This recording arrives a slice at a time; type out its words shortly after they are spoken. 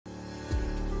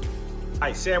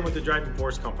Hi, Sam with the Driving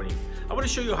Force Company. I want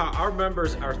to show you how our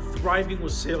members are thriving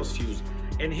with Salesfuze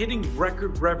and hitting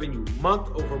record revenue month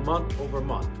over month over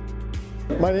month.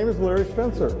 My name is Larry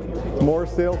Spencer. More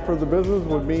sales for the business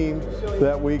would mean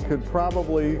that we could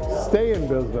probably stay in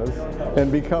business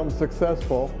and become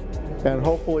successful, and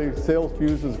hopefully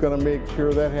Salesfuze is going to make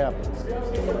sure that happens.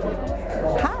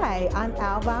 Hi, I'm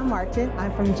Alva Martin.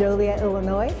 I'm from Joliet,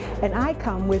 Illinois, and I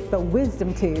come with the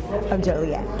wisdom tooth of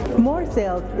Joliet. More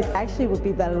sales is actually would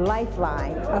be the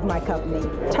lifeline of my company,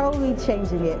 totally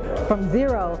changing it from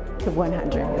 0 to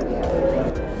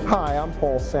 100. Hi, I'm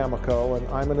Paul Samico, and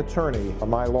I'm an attorney.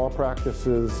 My law practice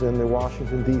is in the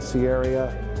Washington, D.C.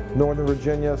 area, Northern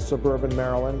Virginia, suburban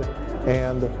Maryland,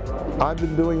 and I've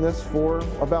been doing this for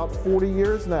about 40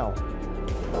 years now.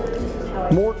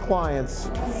 More clients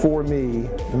for me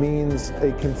means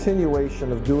a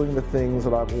continuation of doing the things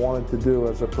that I've wanted to do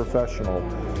as a professional.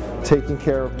 Taking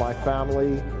care of my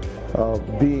family,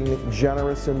 being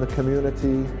generous in the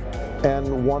community,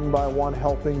 and one by one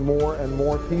helping more and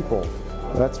more people.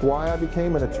 That's why I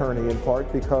became an attorney, in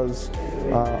part because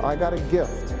I got a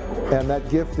gift, and that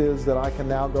gift is that I can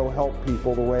now go help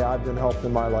people the way I've been helped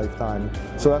in my lifetime.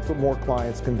 So that's what more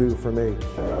clients can do for me.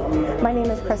 My name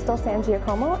is Crystal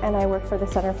Sangiacomo, and I work for the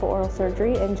Center for Oral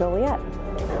Surgery in Joliet.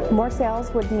 More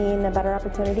sales would mean better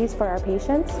opportunities for our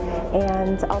patients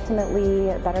and ultimately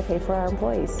better pay for our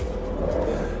employees.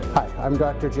 Hi, I'm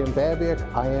Dr. Jim Babiak.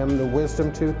 I am the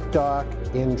Wisdom Tooth Doc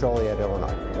in Joliet,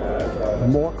 Illinois.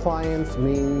 More clients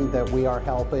mean that we are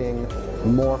helping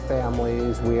more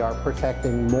families. We are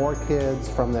protecting more kids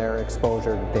from their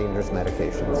exposure to dangerous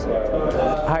medications.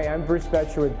 Hi, I'm Bruce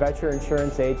Betcher with Betcher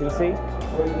Insurance Agency.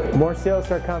 More sales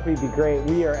to our company would be great.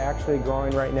 We are actually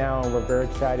growing right now, and we're very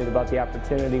excited about the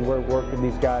opportunity. We're working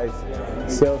with these guys.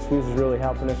 Salesfuze is really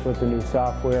helping us with the new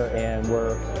software, and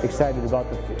we're excited about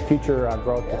the future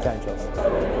growth potentials.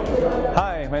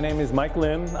 Hi, my name is Mike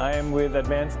Lim. I am with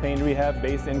Advanced Pain Rehab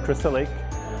based in Crystal Lake.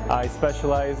 I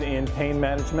specialize in pain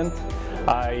management.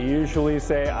 I usually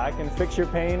say I can fix your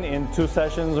pain in 2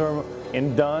 sessions or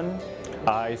in done.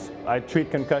 I treat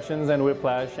concussions and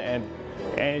whiplash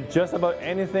and just about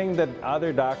anything that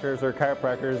other doctors or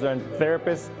chiropractors and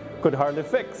therapists could hardly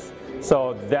fix.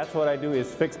 So that's what I do,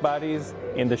 is fix bodies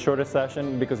in the shortest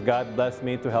session, because God blessed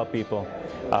me to help people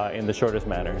in the shortest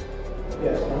manner.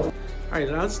 All right,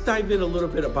 now let's dive in a little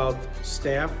bit about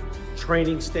staff,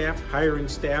 training staff, hiring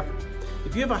staff.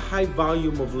 If you have a high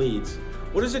volume of leads,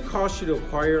 what does it cost you to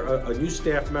acquire a new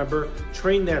staff member,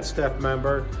 train that staff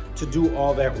member to do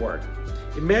all that work?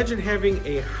 Imagine having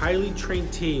a highly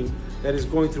trained team that is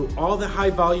going through all the high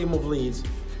volume of leads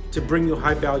to bring you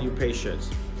high value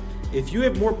patients. If you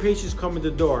have more patients coming to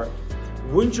the door,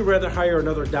 wouldn't you rather hire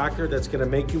another doctor that's going to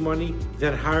make you money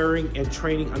than hiring and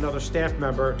training another staff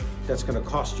member that's going to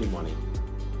cost you money?